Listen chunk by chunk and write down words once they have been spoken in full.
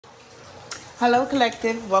Hello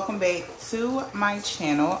collective, welcome back to my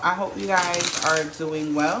channel. I hope you guys are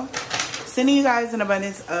doing well. Sending you guys an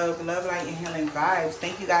abundance of love, light, and healing vibes.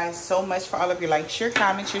 Thank you guys so much for all of your likes, your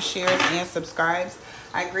comments, your shares, and subscribes.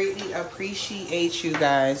 I greatly appreciate you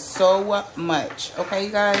guys so much. Okay,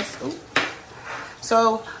 you guys? Ooh.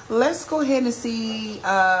 So let's go ahead and see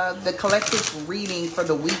the collective reading for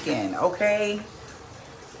the weekend, okay?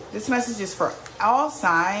 This message is for all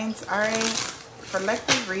signs, all right?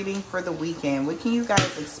 Collective reading for the weekend. What can you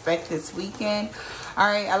guys expect this weekend? All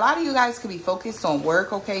right, a lot of you guys could be focused on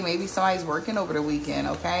work, okay? Maybe somebody's working over the weekend,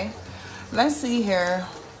 okay? Let's see here.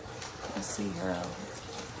 Let's see here.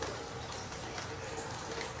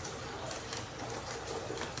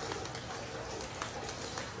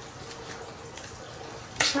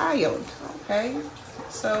 Child, okay?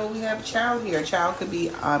 So we have a child here. A child could be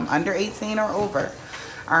under 18 or over.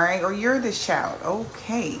 All right, or you're this child.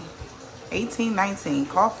 Okay. 18, 19,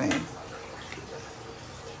 coffin.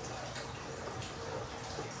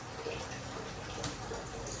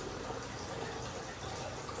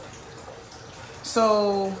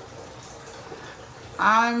 So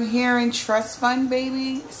I'm hearing trust fund,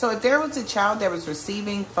 baby. So if there was a child that was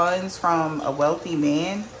receiving funds from a wealthy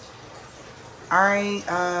man, all right,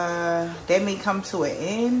 that may come to an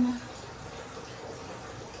end.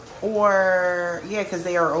 Or, yeah, because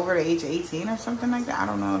they are over the age of 18 or something like that. I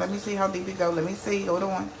don't know. Let me see how deep it goes. Let me see. Hold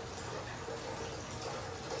on.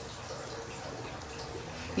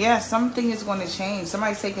 Yeah, something is going to change.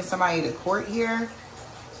 Somebody's taking somebody to court here.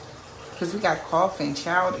 Because we got coffin,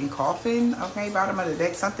 child, and coffin. Okay, bottom of the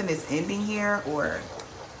deck. Something is ending here. Or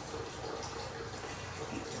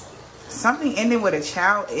something ending with a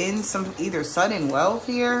child in some either sudden wealth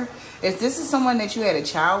here. If this is someone that you had a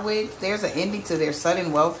child with, there's an ending to their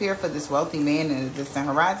sudden wealth here for this wealthy man in the distant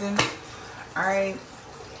horizon. All right,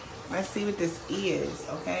 let's see what this is,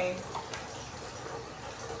 okay?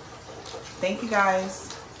 Thank you,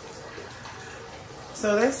 guys.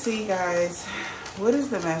 So let's see, guys. What is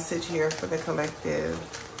the message here for the collective?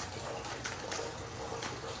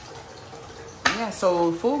 Yeah,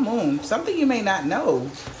 so full moon. Something you may not know.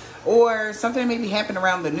 Or something may be happening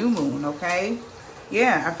around the new moon, okay?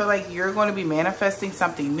 Yeah, I feel like you're going to be manifesting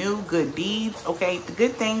something new, good deeds, okay? The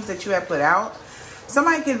good things that you have put out.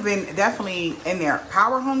 Somebody could have been definitely in there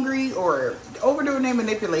power hungry or overdoing their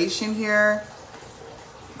manipulation here.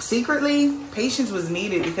 Secretly, patience was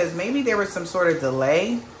needed because maybe there was some sort of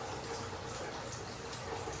delay.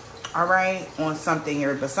 All right, on something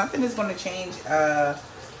here. But something is going to change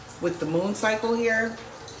with the moon cycle here.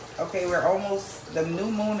 Okay, we're almost, the new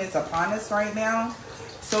moon is upon us right now.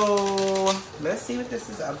 So let's see what this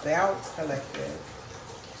is about, collective.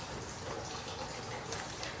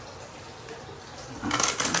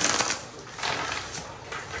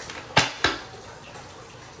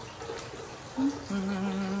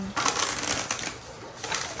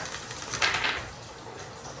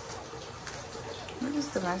 What is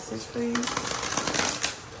the message, please?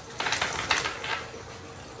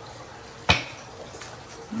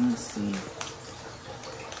 Let's see.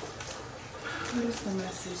 What is the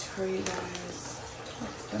message for you guys?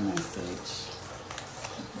 What's the message?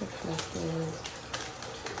 The collective.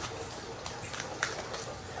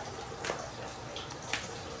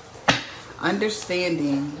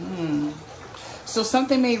 Understanding. So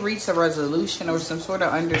something may reach a resolution or some sort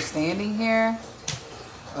of understanding here.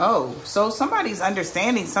 Oh, so somebody's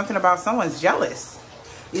understanding something about someone's jealous.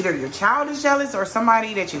 Either your child is jealous or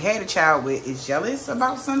somebody that you had a child with is jealous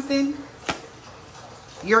about something.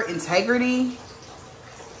 Your integrity,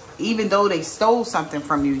 even though they stole something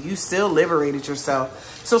from you, you still liberated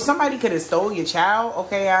yourself. So somebody could have stole your child.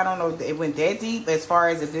 Okay, I don't know if it went that deep as far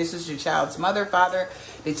as if this was your child's mother, father.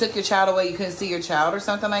 They took your child away. You couldn't see your child or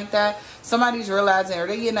something like that. Somebody's realizing, or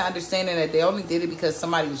they getting the understanding that they only did it because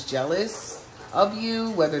somebody was jealous of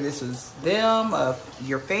you, whether this was them, of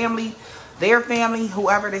your family, their family,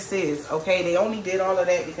 whoever this is. Okay, they only did all of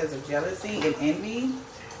that because of jealousy and envy.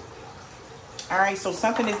 All right, so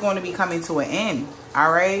something is going to be coming to an end. All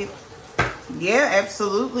right. Yeah,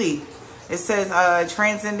 absolutely. It says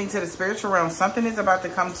transcending to the spiritual realm. Something is about to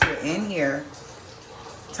come to an end here.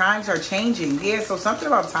 Times are changing. Yeah, so something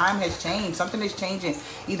about time has changed. Something is changing.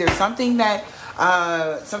 Either something that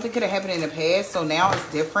something could have happened in the past, so now it's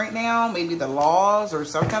different now. Maybe the laws or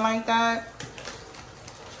something like that.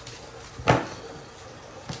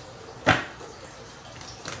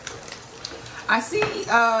 I see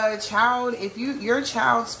child, if your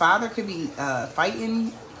child's father could be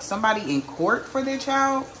fighting somebody in court for their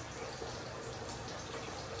child.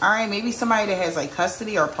 All right, maybe somebody that has like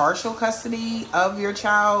custody or partial custody of your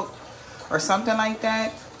child or something like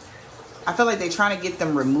that. I feel like they're trying to get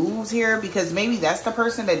them removed here because maybe that's the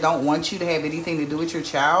person that don't want you to have anything to do with your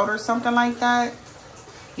child or something like that.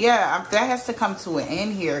 Yeah, that has to come to an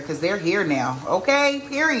end here because they're here now. Okay,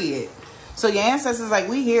 period. So your ancestors like,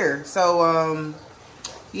 we here. So,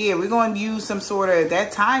 yeah, we're going to use some sort of,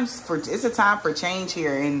 it's a time for change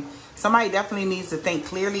here. And somebody definitely needs to think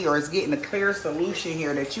clearly or is getting a clear solution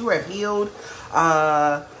here that you have healed.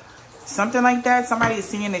 Something like that. Somebody is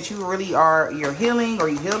seeing that you really you're healing or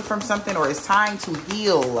you healed from something or it's time to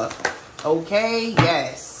heal. Okay,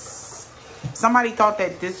 yes. Somebody thought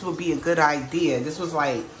that this would be a good idea. This was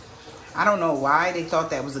like, I don't know why they thought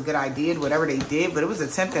that was a good idea, whatever they did, but it was a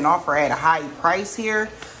tempting offer at a high price here.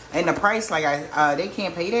 And the price, like they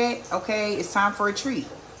can't pay that. Okay, it's time for a treat.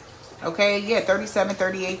 Okay, yeah, 37,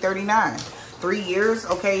 38, 39. 3 years,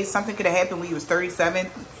 okay, something could have happened when you was 37,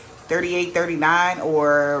 38, 39,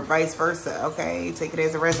 or vice versa. Okay, take it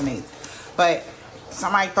as it resonates. But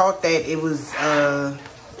somebody thought that it was,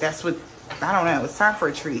 that's what, I don't know, it's time for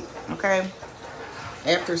a treat. Okay,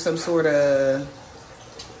 after some sort of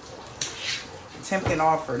tempting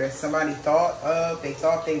offer that somebody thought of, they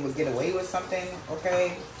thought they would get away with something.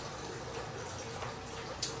 Okay,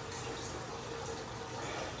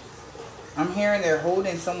 I'm hearing they're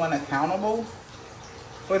holding someone accountable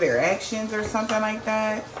for their actions or something like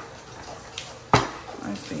that.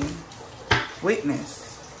 Let's see.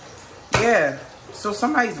 Witness. Yeah. So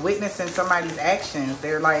somebody's witnessing somebody's actions.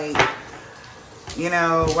 They're like, you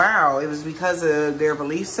know, wow, it was because of their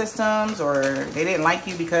belief systems, or they didn't like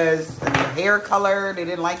you because of your hair color. They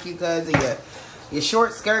didn't like you because of your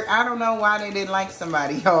short skirt. I don't know why they didn't like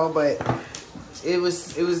somebody, y'all, but it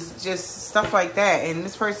was just stuff like that. And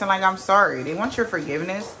this person, like, I'm sorry. They want your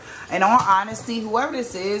forgiveness. And all honesty, whoever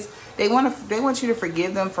this is, they want you to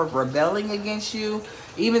forgive them for rebelling against you,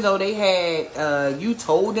 even though they had you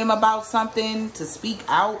told them about something to speak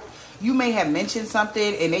out. You may have mentioned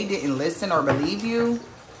something and they didn't listen or believe you.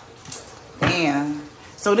 Damn.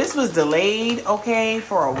 So this was delayed, okay,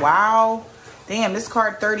 for a while. Damn, this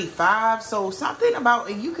card 35. So something about,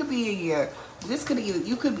 you could be in your,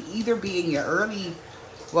 you could either be in your early,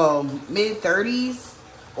 well, mid 30s,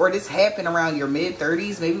 or this happened around your mid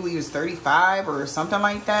 30s. Maybe we was 35 or something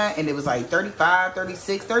like that. And it was like 35,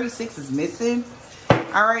 36. 36 is missing.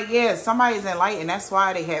 All right, yeah, somebody's enlightened. That's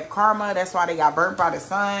why they have karma. That's why they got burnt by the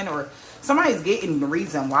sun, or somebody's getting the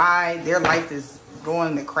reason why their life is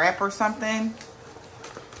going to crap or something.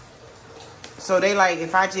 So they like,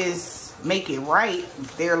 if I just make it right,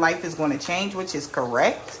 their life is going to change, which is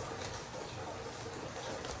correct.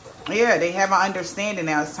 Yeah, they have an understanding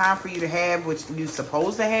now. It's time for you to have what you're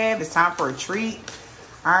supposed to have. It's time for a treat.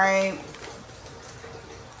 All right.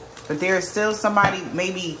 But there's still somebody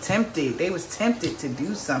maybe tempted. They was tempted to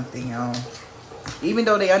do something, y'all. Even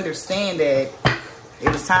though they understand that it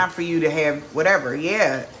was time for you to have whatever.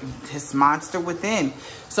 Yeah, this monster within.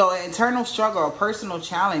 So an internal struggle, a personal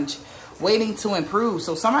challenge, waiting to improve.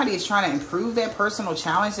 So somebody is trying to improve that personal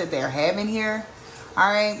challenge that they're having here. All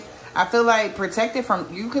right. I feel like protected from,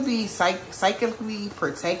 you could be psychically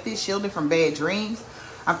protected, shielded from bad dreams.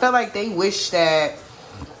 I feel like they wish that,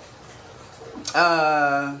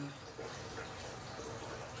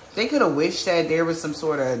 they could have wished that there was some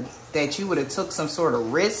sort of, that you would have took some sort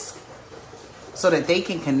of risk so that they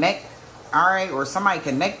can connect, all right? Or somebody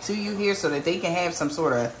connect to you here so that they can have some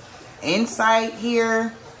sort of insight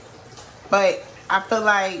here. But I feel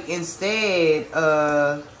like instead,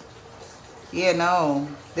 yeah, no.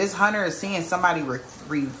 This hunter is seeing somebody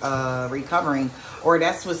recovering, or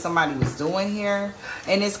that's what somebody was doing here.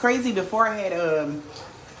 And it's crazy, before I had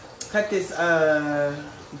cut this,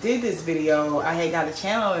 did this video, I had got a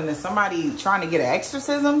channel and then somebody trying to get an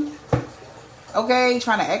exorcism. Okay,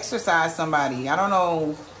 trying to exorcise somebody. I don't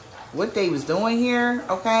know what they was doing here,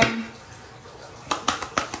 okay?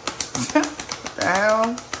 What the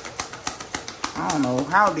hell? I don't know.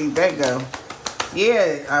 How did that go?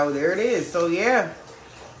 Yeah, oh, there it is. So, yeah.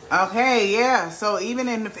 Okay, yeah. So, even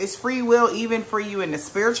in, it's free will, even for you in the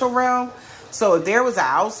spiritual realm. So, if there was an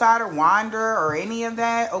outsider, wanderer, or any of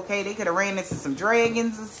that, okay, they could have ran into some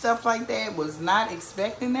dragons and stuff like that. Was not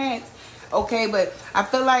expecting that. Okay, but I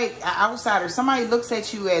feel like an outsider, somebody looks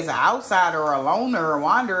at you as an outsider or a loner or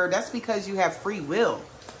wanderer, that's because you have free will.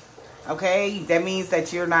 Okay, that means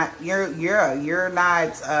that you're not held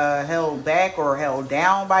back or held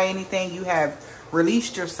down by anything. You have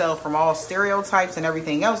released yourself from all stereotypes and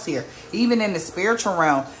everything else here. Even in the spiritual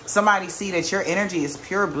realm, somebody see that your energy is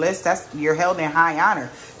pure bliss. That's, you're held in high honor.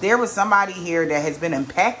 There was somebody here that has been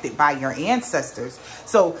impacted by your ancestors.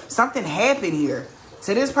 So something happened here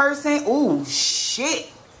to this person. Oh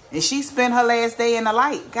shit. And she spent her last day in the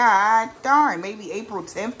light. God darn. Maybe April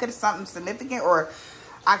 10th could have something significant. Or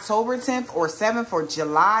October 10th or 7th or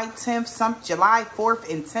July 10th. July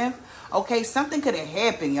 4th and 10th. Okay, something could have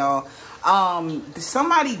happened, y'all.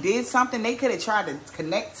 Somebody did something. They could have tried to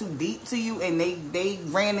connect too deep to you. And they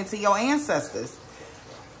ran into your ancestors.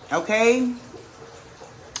 Okay?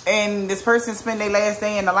 And this person spent their last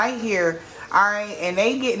day in the light here. Alright, and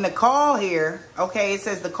they getting the call here. Okay, it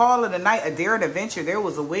says the call of the night, a daring adventure. There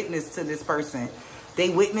was a witness to this person. They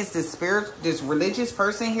witnessed this religious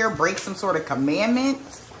person here break some sort of commandment.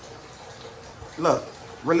 Look,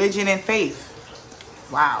 religion and faith.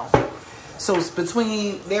 Wow. So it's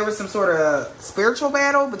there was some sort of spiritual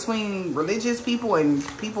battle between religious people and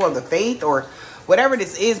people of the faith or whatever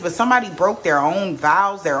this is. But somebody broke their own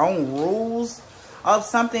vows, their own rules of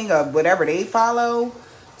something, of whatever they follow,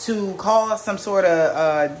 to cause some sort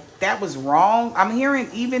of, that was wrong. I'm hearing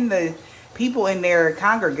even the people in their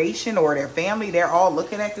congregation or their family, they're all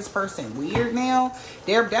looking at this person weird now.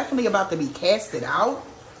 They're definitely about to be casted out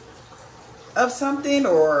of something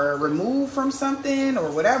or removed from something or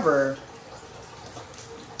whatever.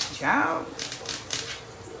 Child.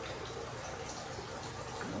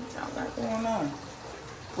 What y'all got going on?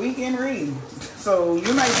 Weekend read. So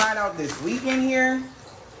you might find out this weekend here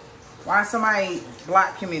why somebody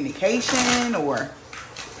blocked communication or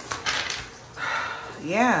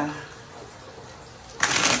yeah.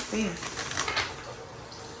 Let's see.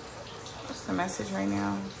 What's the message right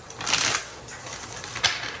now?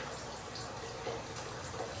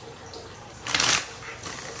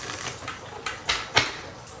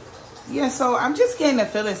 Yeah, so I'm just getting a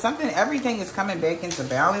feeling everything is coming back into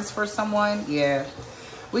balance for someone. Yeah.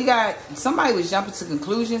 We got, somebody was jumping to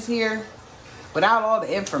conclusions here without all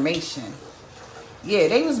the information. Yeah,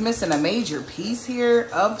 they was missing a major piece here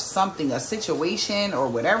of something, a situation or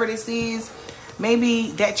whatever this is.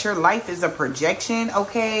 Maybe that your life is a projection,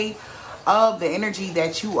 okay, of the energy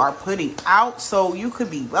that you are putting out. So you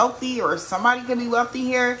could be wealthy or somebody could be wealthy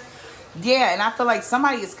here. Yeah, and I feel like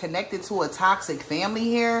somebody is connected to a toxic family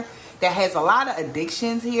here that has a lot of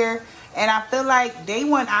addictions here. And I feel like they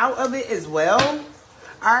want out of it as well.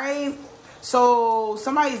 All right. So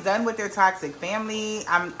somebody's done with their toxic family.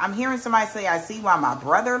 I'm hearing somebody say, I see why my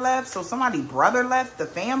brother left. So somebody's brother left the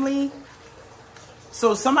family.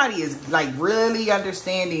 So somebody is like really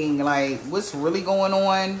understanding like what's really going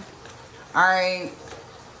on. All right.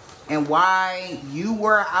 And why you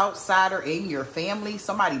were an outsider in your family.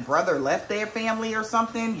 Somebody brother left their family or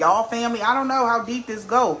something. Y'all family. I don't know how deep this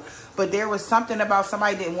go. But there was something about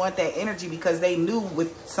somebody didn't want that energy because they knew what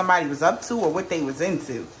somebody was up to or what they was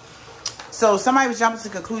into. So somebody was jumping to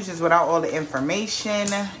conclusions without all the information.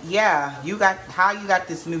 Yeah, you got how you got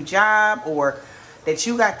this new job or that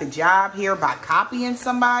you got the job here by copying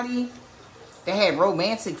somebody that had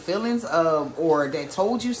romantic feelings of or that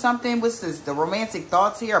told you something. What's this? The romantic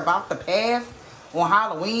thoughts here about the path on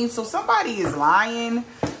Halloween. So somebody is lying,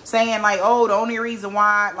 saying like, oh, the only reason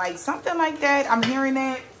why, like something like that. I'm hearing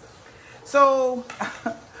that. So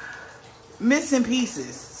missing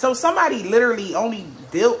pieces. So somebody literally only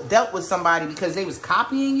dealt with somebody because they was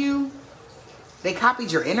copying you. They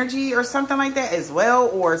copied your energy or something like that as well.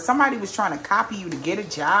 Or somebody was trying to copy you to get a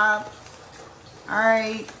job. All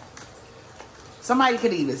right. Somebody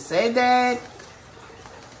could even said that.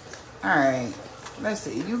 All right. Let's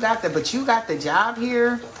see. You got the job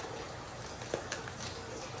here.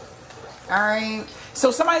 All right.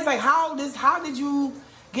 So somebody's like, how did you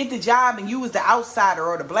get the job and you was the outsider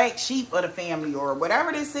or the black sheep of the family or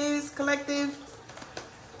whatever this is, collective?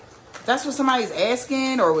 That's what somebody's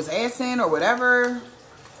asking or was asking or whatever.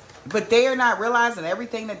 But they are not realizing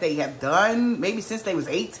everything that they have done, maybe since they was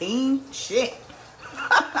 18. Shit.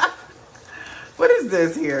 What is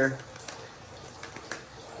this here?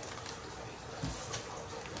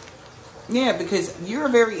 Yeah, because you're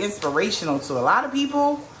very inspirational to a lot of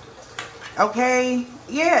people. Okay?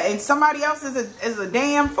 Yeah, and somebody else is a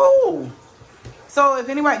damn fool. So if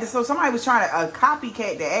anybody, so somebody was trying to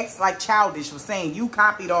copycat that acts like childish, was saying you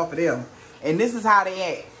copied off of them. And this is how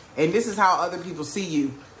they act. And this is how other people see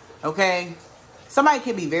you. Okay? Somebody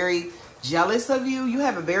can be very jealous of you. You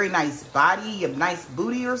have a very nice body, a nice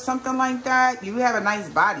booty or something like that. You have a nice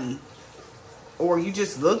body. Or you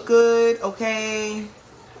just look good, okay?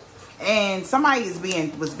 And somebody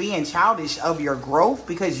was being childish of your growth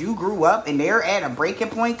because you grew up and they're at a breaking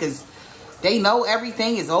point because they know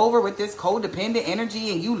everything is over with this codependent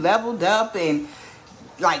energy and you leveled up and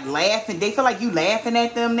like laughing. They feel like you laughing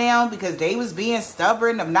at them now because they was being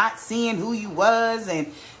stubborn of not seeing who you was,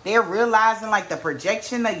 and they're realizing like the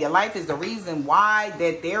projection of your life is the reason why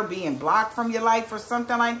that they're being blocked from your life or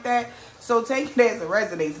something like that. So take it as it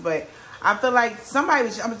resonates. But I feel like somebody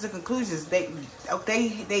was jumping to conclusions. They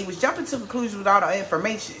was jumping to conclusions with all the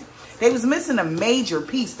information. They was missing a major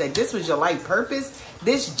piece that this was your life purpose.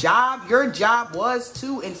 This job, your job was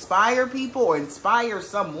to inspire people or inspire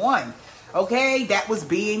someone. Okay, that was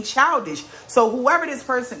being childish. So whoever this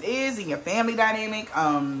person is in your family dynamic,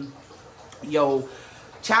 your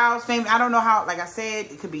child's family, I don't know how, like I said,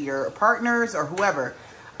 it could be your partners or whoever.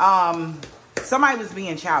 Somebody was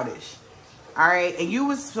being childish. All right, and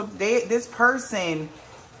this person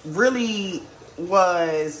really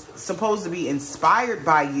was supposed to be inspired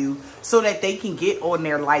by you so that they can get on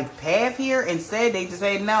their life path here. Instead, they just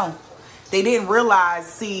said no. They didn't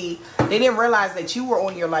realize, they didn't realize that you were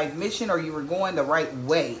on your life mission or you were going the right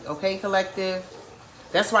way. Okay, collective?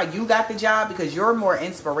 That's why you got the job, because you're more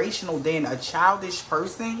inspirational than a childish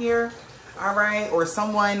person here. All right? Or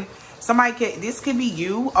this could be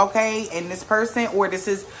you, okay? And this person, or this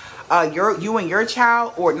is you and your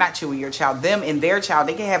child, or not you and your child, them and their child.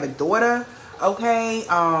 They can have a daughter, okay?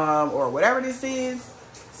 Or whatever this is.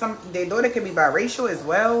 Their daughter could be biracial as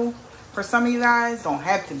well. For some of you guys, don't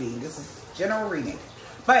have to be. This is general reading.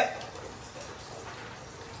 But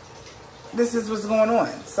this is what's going on.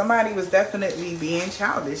 Somebody was definitely being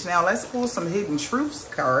childish. Now, let's pull some Hidden Truths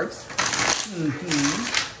cards.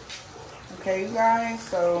 Okay, you guys.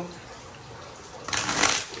 So,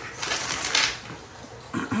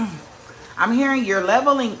 I'm hearing you're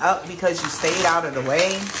leveling up because you stayed out of the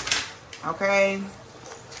way. Okay.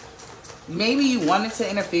 Maybe you wanted to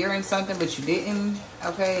interfere in something, but you didn't.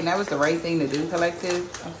 Okay. And that was the right thing to do, collective.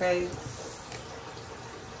 Okay.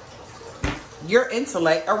 Your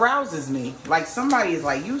intellect arouses me. Like somebody is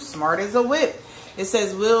like, you smart as a whip. It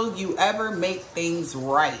says, will you ever make things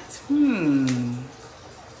right?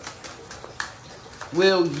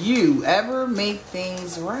 Will you ever make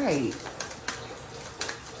things right?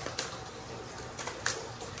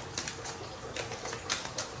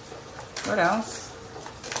 What else?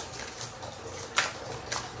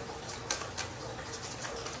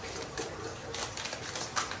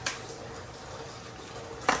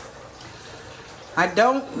 I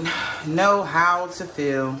don't know how to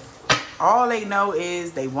feel. All they know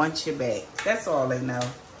is they want you back. That's all they know.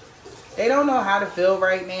 They don't know how to feel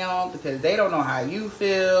right now because they don't know how you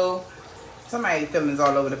feel. Somebody's feelings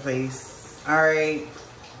all over the place. All right.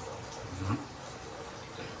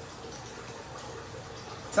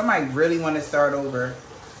 Somebody really want to start over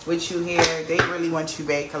with you here. They really want you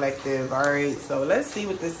back, collective. All right. So let's see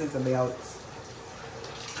what this is about.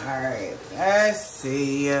 All right. Let's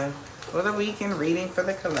see. For the weekend reading for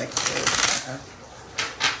the collective.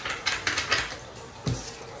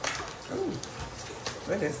 Ooh,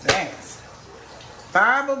 what is that?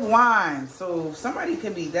 5 of Wands. So somebody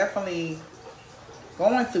could be definitely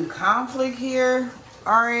going through conflict here.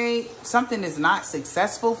 All right. Something is not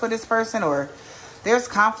successful for this person, or there's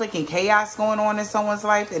conflict and chaos going on in someone's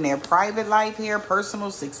life, in their private life here.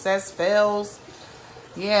 Personal success fails.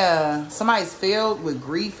 Yeah. Somebody's filled with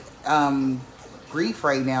grief. Grief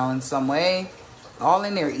right now in some way, all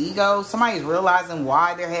in their ego. Somebody's realizing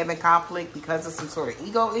why they're having conflict because of some sort of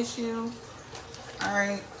ego issue. All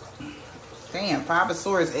right. Damn, 5 of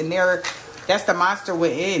Swords. And that's the monster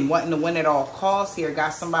within, wanting to win at all costs here.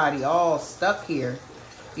 Got somebody all stuck here.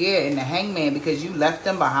 Yeah, in the Hangman, because you left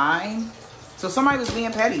them behind. So somebody was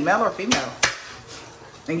being petty, male or female,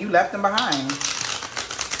 and you left them behind.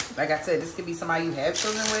 Like I said, this could be somebody you have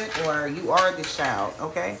children with, or you are this child,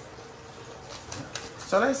 okay?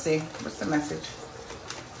 So let's see. What's the message?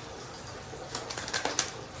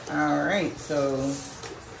 All right. So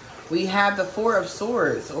we have the 4 of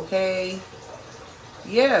Swords. Okay.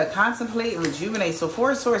 Yeah. Contemplate and rejuvenate. So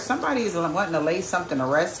 4 of Swords. Somebody is wanting to lay something to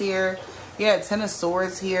rest here. Yeah. 10 of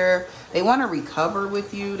Swords here. They want to recover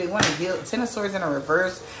with you. They want to heal. 10 of Swords in a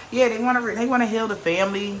reverse. Yeah. They want to heal the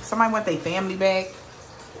family. Somebody want their family back.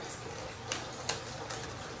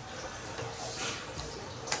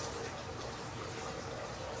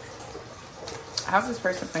 How's this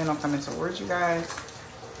person planning on coming towards you guys?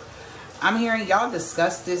 I'm hearing y'all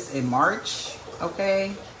discuss this in March,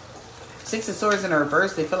 okay? 6 of Swords in a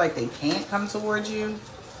reverse. They feel like they can't come towards you.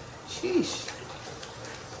 Sheesh.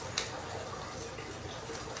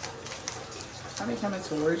 Are they coming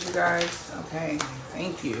towards you guys? Okay,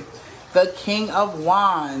 thank you. The King of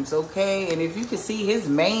Wands, okay? And if you can see, his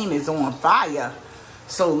mane is on fire.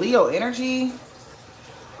 So Leo energy.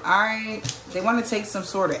 All right, they want to take some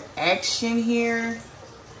sort of action here.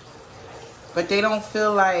 But they don't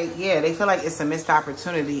feel like, yeah, they feel like it's a missed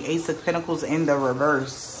opportunity. Ace of Pentacles in the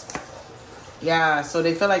reverse. Yeah, so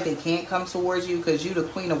they feel like they can't come towards you because you the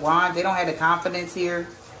Queen of Wands. They don't have the confidence here.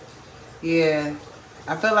 Yeah.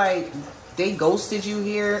 I feel like they ghosted you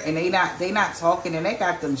here and they not talking and they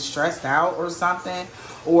got them stressed out or something.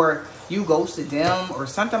 Or you ghosted them or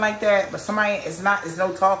something like that. But somebody, it's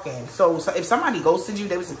no talking. So if somebody ghosted you,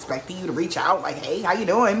 they was expecting you to reach out like, hey, how you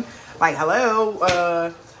doing? Like,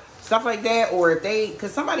 hello, stuff like that. Or if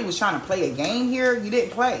because somebody was trying to play a game here, you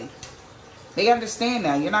didn't play. They understand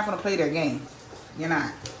now. You're not going to play their game. You're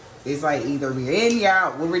not. It's like either we're in, you're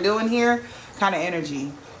out. What we're doing here, kind of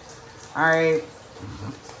energy. All right.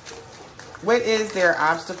 What is their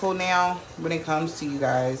obstacle now when it comes to you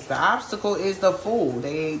guys? The obstacle is the Fool.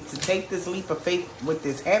 To take this leap of faith with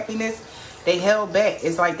this happiness, they held back.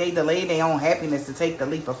 It's like they delayed their own happiness to take the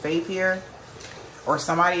leap of faith here. Or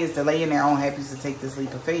somebody is delaying their own happiness to take this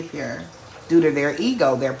leap of faith here. Due to their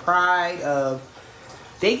ego, their pride of...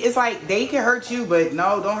 It's like they can hurt you, but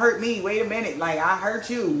no, don't hurt me. Wait a minute. Like, I hurt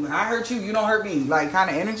you. I hurt you. You don't hurt me. Like,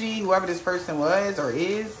 kind of energy, whoever this person was or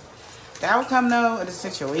is. The outcome, though, of the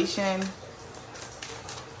situation...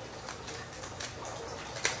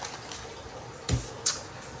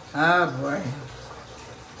 Oh, boy.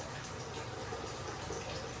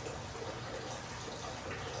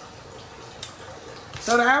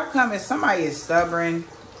 So the outcome is somebody is stubborn.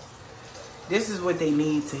 This is what they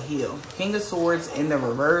need to heal. King of Swords in the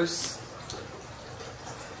reverse.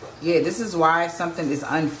 Yeah, this is why something is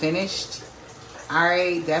unfinished. All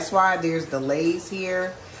right, that's why there's delays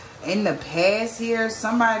here. In the past here,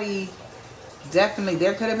 somebody definitely,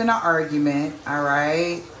 there could have been an argument. All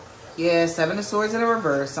right. Yeah, Seven of Swords in the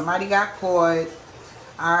reverse. Somebody got caught.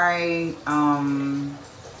 All right.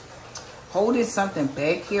 Holding something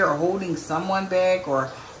back here or holding someone back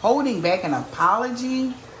or holding back an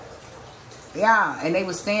apology. Yeah, and they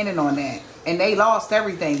were standing on that. And they lost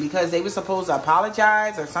everything because they were supposed to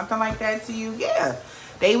apologize or something like that to you. Yeah,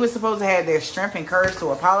 they were supposed to have their strength and courage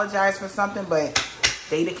to apologize for something, but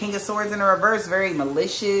they, the King of Swords in the reverse, very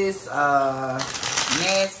malicious,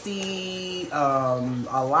 nasty,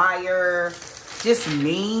 a liar, just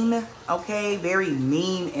mean, okay? Very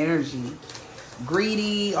mean energy.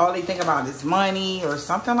 Greedy, all they think about is money or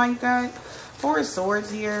something like that. Four of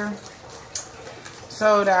Swords here.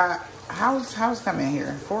 So that... How's coming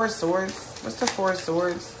here? Four of Swords. What's the Four of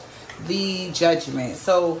Swords? The Judgment.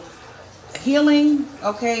 So healing,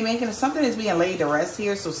 okay, making something is being laid to rest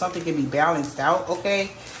here, so something can be balanced out,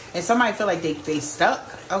 okay. And somebody feel like they stuck,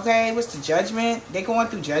 okay. What's the Judgment? They going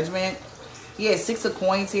through judgment. Yeah, Six of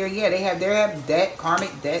Coins here. Yeah, they have debt,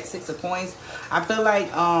 karmic debt. Six of Coins. I feel like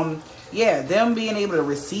yeah, them being able to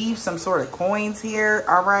receive some sort of coins here,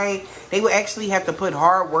 all right. They would actually have to put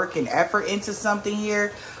hard work and effort into something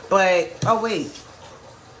here. But, oh, wait.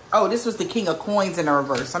 Oh, this was the King of Coins in the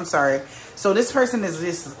reverse. I'm sorry. So this person is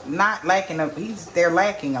just not lacking. They're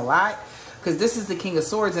lacking a lot. Because this is the King of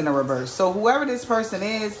Swords in the reverse. So whoever this person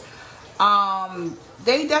is,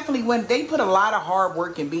 they definitely went. They put a lot of hard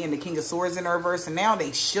work in being the King of Swords in the reverse. And now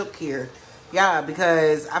they shook here. Yeah,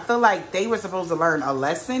 because I feel like they were supposed to learn a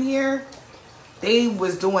lesson here. They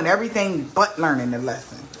was doing everything but learning the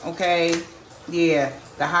lesson. Okay? Yeah.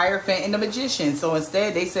 The Hierophant and the Magician. So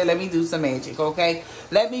instead, they said, let me do some magic, okay?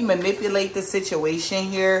 Let me manipulate the situation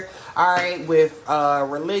here, all right, with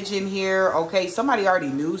religion here, okay? Somebody already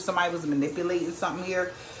knew somebody was manipulating something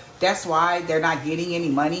here. That's why they're not getting any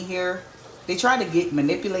money here. They try to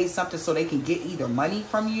manipulate something so they can get either money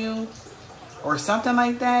from you or something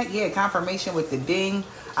like that. Yeah, confirmation with the ding.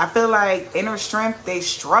 I feel like inner strength, they're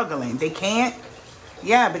struggling. They can't.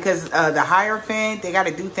 Yeah, because the Hierophant, they got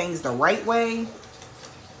to do things the right way.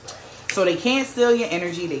 So they can't steal your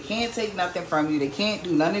energy. They can't take nothing from you. They can't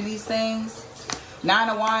do none of these things. Nine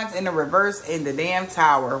of Wands in the reverse in the damn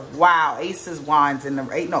Tower. Wow. Ace of Wands in the...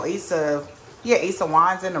 No, Ace of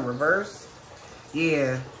Wands in the reverse.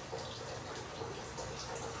 Yeah.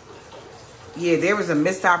 Yeah, there was a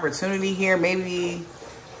missed opportunity here. Maybe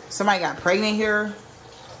somebody got pregnant here.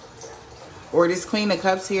 Or this Queen of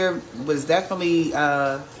Cups here was definitely...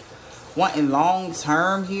 wanting long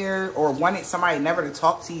term here, or wanted somebody never to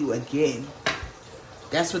talk to you again.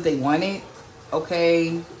 That's what they wanted,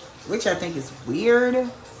 okay, which I think is weird,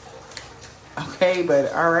 okay,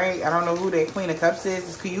 but all right. I don't know who that Queen of Cups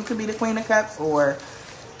is. You could be the Queen of Cups, or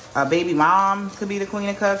a baby mom could be the Queen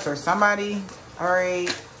of Cups, or somebody, all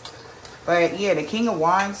right. But yeah, the King of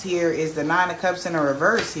Wands here is the Nine of Cups in a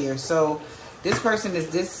reverse here. So this person is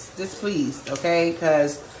displeased, okay,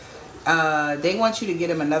 because they want you to give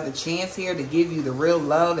them another chance here to give you the real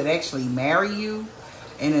love and actually marry you.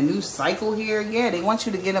 And a new cycle here. Yeah, they want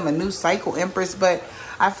you to get them a new cycle, Empress. But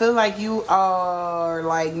I feel like you are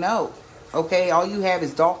like, no. Okay, all you have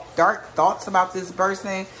is dark thoughts about this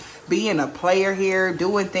person. Being a player here.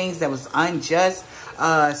 Doing things that was unjust.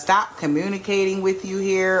 Stop communicating with you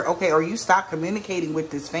here. Okay, or you stop communicating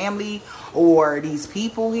with this family or these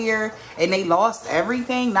people here. And they lost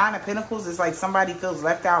everything. Nine of Pentacles is like somebody feels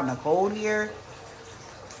left out in the cold here.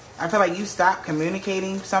 I feel like you stopped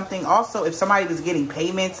communicating something. Also, if somebody was getting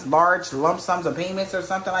payments, large lump sums of payments or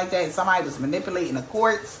something like that, and somebody was manipulating the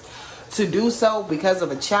courts to do so because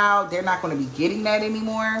of a child, they're not going to be getting that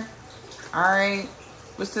anymore. All right.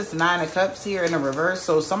 What's this Nine of Cups here in the reverse?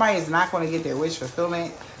 So somebody is not going to get their wish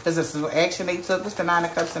fulfillment because of some action they took. What's the Nine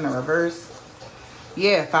of Cups in the reverse?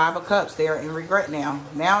 Yeah, Five of Cups. They are in regret now.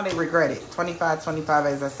 Now they regret it. 25-25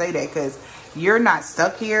 as I say that, because you're not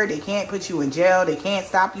stuck here. They can't put you in jail. They can't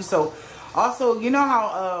stop you. So also, you know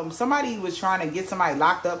how somebody was trying to get somebody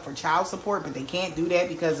locked up for child support, but they can't do that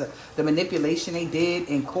because of the manipulation they did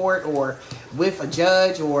in court or with a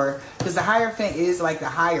judge, or because the Hierophant is like the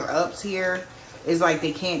higher ups here. It's like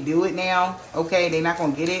they can't do it now. Okay, they're not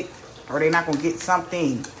going to get it, or they're not going to get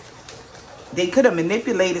something. They could have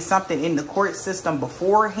manipulated something in the court system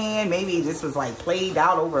beforehand. Maybe this was like played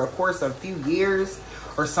out over a course of a few years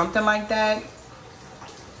or something like that.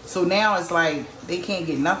 So now it's like they can't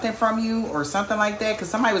get nothing from you or something like that. Because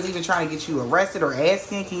somebody was even trying to get you arrested or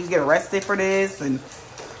asking, can you get arrested for this? And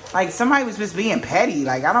like somebody was just being petty.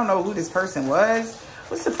 Like I don't know who this person was.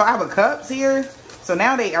 What's the Five of Cups here? So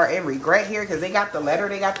now they are in regret here because they got the letter.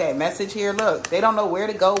 They got that message here. Look, they don't know where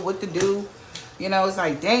to go, what to do. You know, it's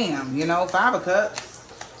like, damn, you know, Five of Cups.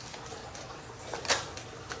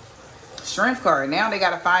 Strength card. Now they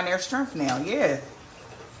got to find their strength now. Yeah.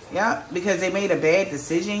 Yeah, because they made a bad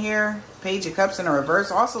decision here. Page of Cups in the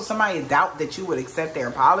reverse. Also, somebody doubt that you would accept their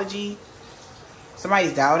apology.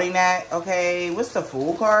 Somebody's doubting that. Okay, what's the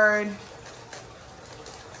Fool card?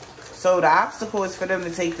 So the obstacle is for them to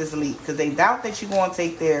take this leap because they doubt that you're going to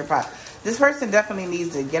take their apology. This person definitely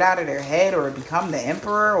needs to get out of their head or become the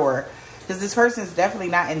emperor, or because this person is definitely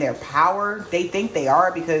not in their power. They think they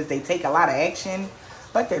are because they take a lot of action,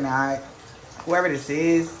 but they're not. Whoever this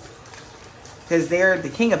is. Because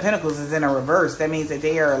the King of Pentacles is in a reverse. That means that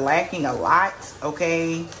they are lacking a lot,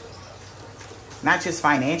 okay? Not just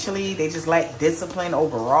financially. They just lack discipline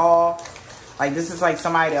overall. Like, this is like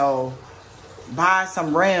somebody that'll buy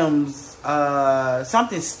some rims,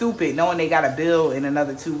 something stupid, knowing they got a bill in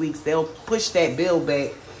another 2 weeks. They'll push that bill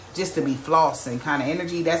back just to be flossing kind of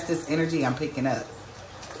energy. That's this energy I'm picking up.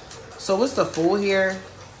 So what's the Fool here?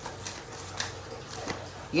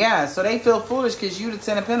 Yeah, so they feel foolish because you the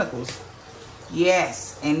Ten of Pentacles.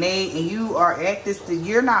 Yes, and you are at this,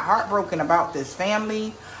 you're not heartbroken about this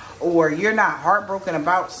family, or you're not heartbroken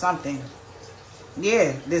about something.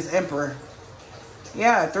 Yeah, this Emperor.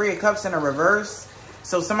 Yeah, Three of Cups in a reverse.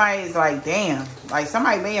 So somebody's like, damn, like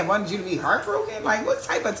somebody may have wanted you to be heartbroken. Like what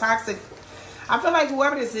type of toxic, I feel like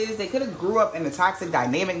whoever this is, they could have grew up in a toxic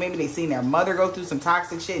dynamic. Maybe they seen their mother go through some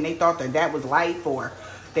toxic shit and they thought that was life, or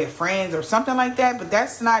their friends or something like that, but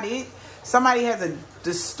that's not it. Somebody has a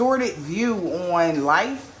distorted view on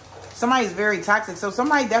life. Somebody's very toxic. So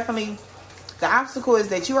somebody definitely, the obstacle is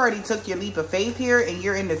that you already took your leap of faith here and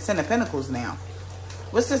you're in the Ten of Pentacles now.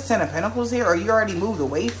 What's this Ten of Pentacles here? Or you already moved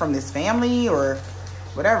away from this family or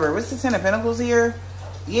whatever. What's the Ten of Pentacles here?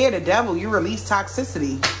 Yeah, the Devil. You release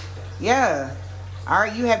toxicity. Yeah. All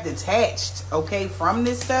right, you have detached, okay, from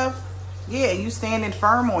this stuff. Yeah, you standing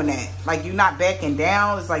firm on that. Like, you're not backing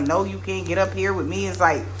down. It's like, no, you can't get up here with me. It's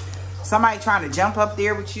like somebody trying to jump up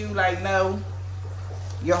there with you. Like, no.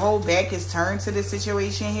 Your whole back is turned to this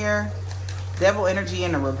situation here. Devil energy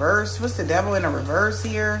in the reverse. What's the Devil in the reverse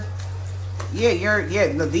here? Yeah,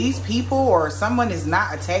 these people or someone is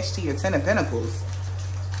not attached to your Ten of Pentacles.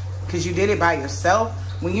 Because you did it by yourself.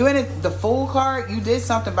 When you're in the Fool card, you did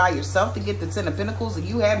something by yourself to get the Ten of Pentacles, and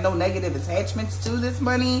you have no negative attachments to this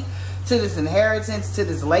money, to this inheritance, to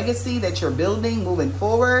this legacy that you're building moving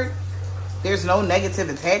forward. There's no negative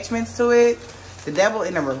attachments to it. The Devil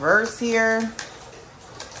in the reverse here.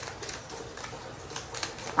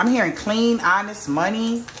 I'm hearing clean, honest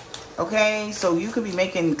money. Okay, so you could be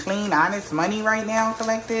making clean, honest money right now,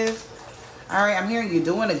 collective. All right, I'm hearing you're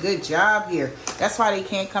doing a good job here. That's why they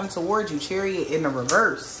can't come towards you. Chariot in the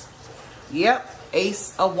reverse. Yep,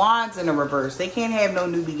 Ace of Wands in the reverse. They can't have no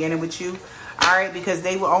new beginning with you. All right, because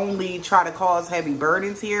they will only try to cause heavy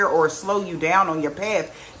burdens here or slow you down on your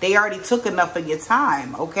path. They already took enough of your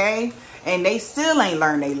time, okay? And they still ain't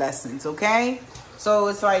learned their lessons, okay? So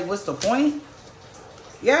it's like, what's the point?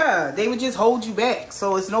 Yeah, they would just hold you back.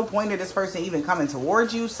 So it's no point of this person even coming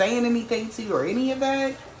towards you, saying anything to you or any of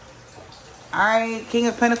that. All right, King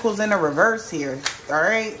of Pentacles in the reverse here. All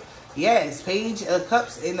right, yes, Page of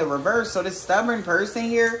Cups in the reverse. So this stubborn person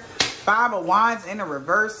here, 5 of Wands in the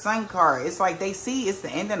reverse, Sun card. It's like they see it's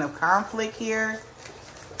the ending of conflict here.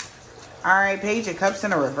 All right, Page of Cups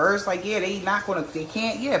in the reverse. Like, yeah, they not gonna, they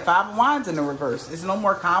can't. Yeah, 5 of Wands in the reverse. There's no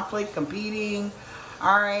more conflict, competing.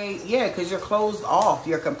 All right, yeah, because you're closed off.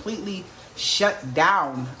 You're completely shut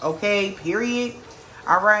down. Okay, period.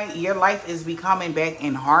 All right, your life is becoming back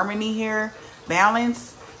in harmony here,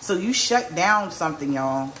 balance. So you shut down something,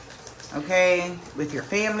 y'all. Okay, with your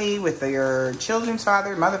family, with your children's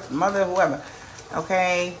father, mother, whoever.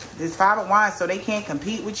 Okay, this 5 of Wands, so they can't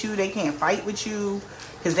compete with you. They can't fight with you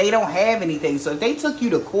because they don't have anything. So if they took you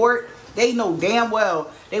to court, they know damn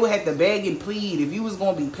well they would have to beg and plead. If you was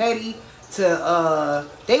going to be petty,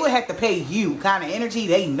 they would have to pay you kind of energy.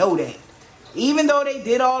 They know that. Even though they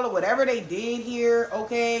did all of whatever they did here,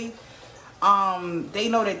 okay, they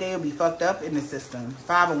know that they'll be fucked up in the system.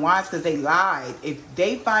 5 of Wands, because they lied. If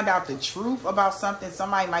they find out the truth about something,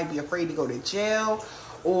 somebody might be afraid to go to jail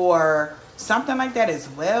or something like that as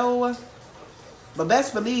well. But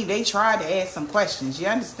best believe they tried to ask some questions. You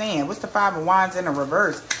understand? What's the 5 of Wands in the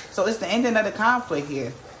reverse? So it's the ending of the conflict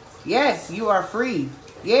here. Yes, you are free.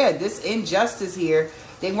 Yeah, this injustice here.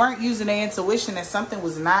 They weren't using their intuition that something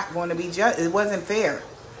was not going to be just. It wasn't fair.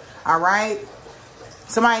 All right.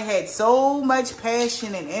 Somebody had so much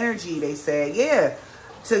passion and energy, they said, yeah,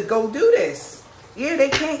 to go do this. Yeah, they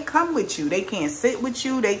can't come with you. They can't sit with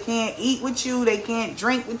you. They can't eat with you. They can't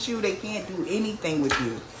drink with you. They can't do anything with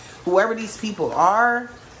you. Whoever these people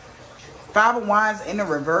are, 5 of Wands in the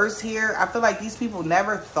reverse here. I feel like these people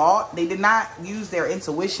never thought. They did not use their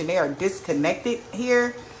intuition. They are disconnected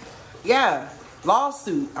here. Yeah.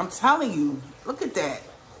 Lawsuit. I'm telling you. Look at that.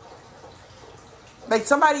 Like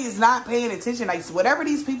somebody is not paying attention. Like whatever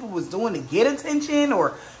these people was doing to get attention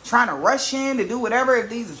or trying to rush in to do whatever. If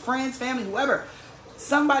these is friends, family, whoever.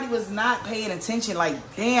 Somebody was not paying attention.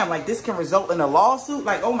 Like, damn, like this can result in a lawsuit.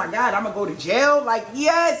 Like, oh my God, I'm going to go to jail. Like,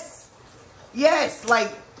 yes. Yes.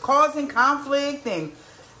 Like causing conflict and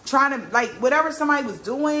trying to, like, whatever somebody was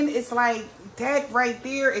doing. It's like that right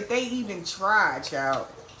there. If they even tried, child.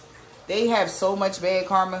 They have so much bad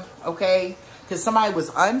karma, okay? Because somebody was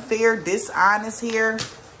unfair, dishonest here,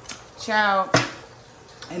 child.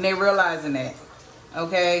 And they realizing that,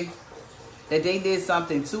 okay? That they did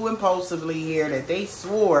something too impulsively here, that they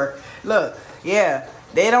swore. Look, yeah,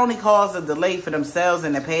 they'd only caused a delay for themselves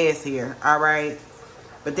in the past here, all right?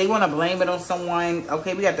 But they want to blame it on someone.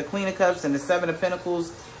 Okay, we got the Queen of Cups and the 7 of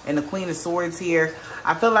Pentacles and the Queen of Swords here.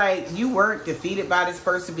 I feel like you weren't defeated by this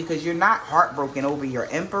person because you're not heartbroken over your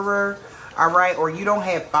Emperor, all right? Or you don't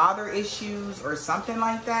have father issues or something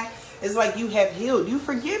like that. It's like you have healed. You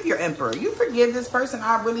forgive your Emperor. You forgive this person.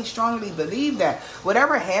 I really strongly believe that.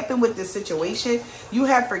 Whatever happened with this situation, you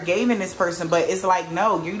have forgiven this person. But it's like,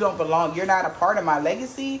 no, you don't belong. You're not a part of my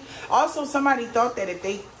legacy. Also, somebody thought that if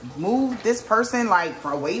they moved this person like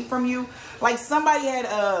away from you, like somebody had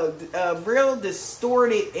a real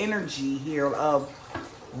distorted energy here of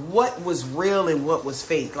what was real and what was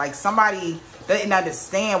fake. Like somebody didn't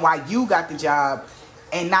understand why you got the job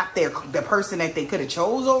and not the person that they could have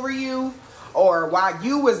chose over you, or why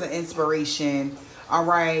you was an inspiration, all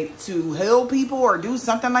right, to heal people or do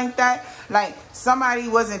something like that. Like somebody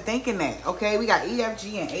wasn't thinking that, okay? We got E, F,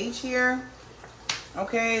 G, and H here,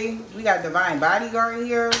 okay? We got Divine Bodyguard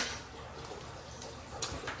here.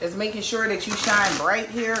 It's making sure that you shine bright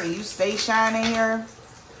here and you stay shining here.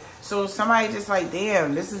 So somebody just like,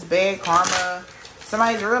 damn, this is bad karma.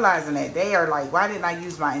 Somebody's realizing that. They are like, why didn't I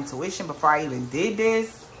use my intuition before I even did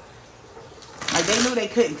this? Like, they knew they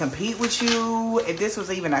couldn't compete with you if this was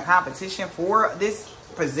even a competition for this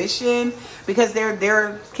position. Because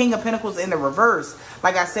they're King of Pentacles in the reverse.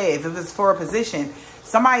 Like I said, if it was for a position,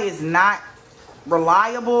 somebody is not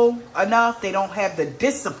reliable enough. They don't have the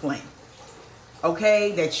discipline,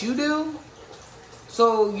 okay, that you do.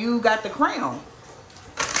 So you got the crown.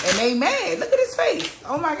 And they mad. Look at his face.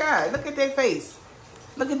 Oh, my God. Look at their face.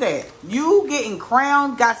 Look at that. You getting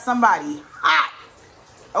crowned got somebody hot.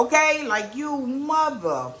 Okay? Like you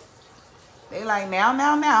mother. They like,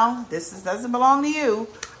 now. This doesn't belong to you.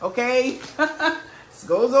 Okay? This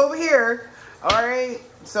goes over here. All right?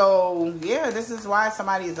 So, yeah, this is why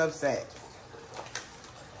somebody is upset.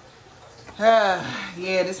 Yeah,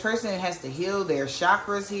 this person has to heal their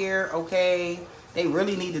chakras here. Okay? They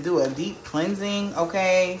really need to do a deep cleansing.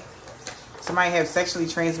 Okay? Somebody have sexually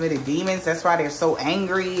transmitted demons. That's why they're so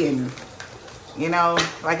angry and You know,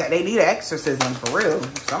 like they need an exorcism for real.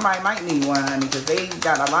 Somebody might need one, honey, because they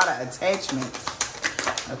got a lot of attachments.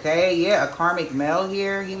 Okay, yeah, a karmic male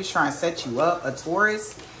here. He was trying to set you up. A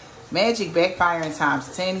Taurus. Magic backfiring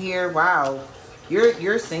times 10 here. Wow.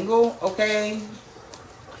 You're single, okay?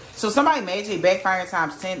 So somebody magic backfiring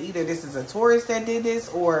times 10. Either this is a Taurus that did this,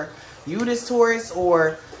 or you this Taurus,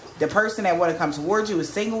 or the person that want to come towards you is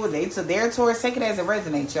single. They to their Taurus. Take it as it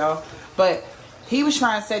resonates, y'all. But he was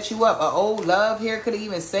trying to set you up. An old love here could have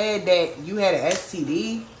even said that you had an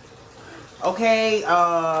STD. Okay,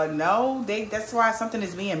 no, that's why something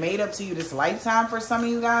is being made up to you this lifetime for some of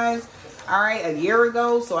you guys. All right, a year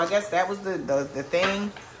ago, so I guess that was the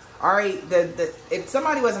thing. All right, if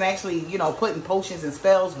somebody wasn't actually, you know, putting potions and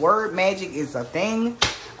spells, word magic is a thing.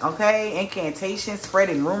 Okay, incantations,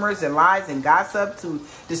 spreading rumors and lies and gossip to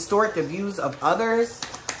distort the views of others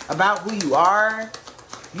about who you are.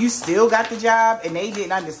 You still got the job, and they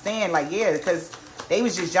didn't understand, like, yeah, because they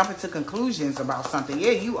was just jumping to conclusions about something.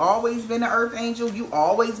 Yeah, you always been an earth angel. You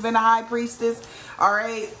always been a high priestess. All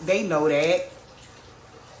right, they know that.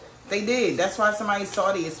 They did. That's why somebody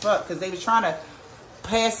salty as fuck, because they was trying to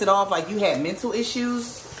pass it off like you had mental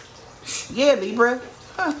issues. Yeah, Libra.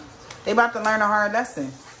 Huh. They about to learn a hard lesson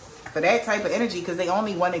for that type of energy, because they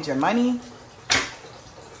only wanted your money.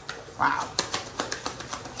 Wow.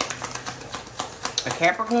 A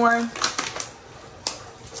Capricorn.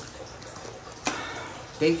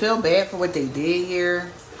 They feel bad for what they did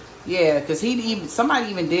here. Yeah, because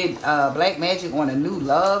somebody even did black magic on a new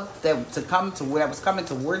love that was coming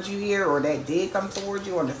towards you here, or that did come towards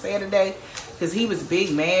you on the Saturday, because he was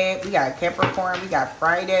big mad. We got Capricorn, we got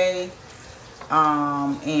Friday,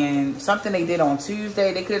 and something they did on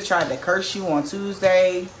Tuesday. They could have tried to curse you on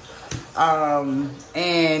Tuesday, and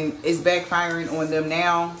it's backfiring on them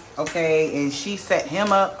now. Okay, and she set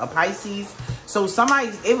him up, a Pisces. So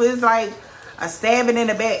it was like a stabbing in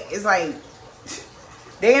the back. It's like,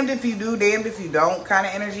 damned if you do, damned if you don't kind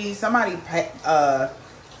of energy. Somebody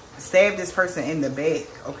stabbed this person in the back,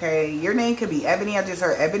 okay? Your name could be Ebony. I just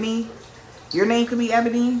heard Ebony. Your name could be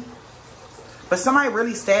Ebony. But somebody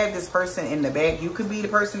really stabbed this person in the back. You could be the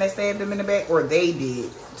person that stabbed them in the back, or they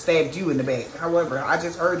did. Stabbed you in the back. However, I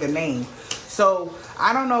just heard the name. So,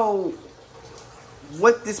 I don't know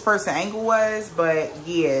what this person's angle was, but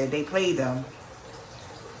yeah, they played them.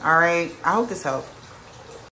 Alright, I hope this helped.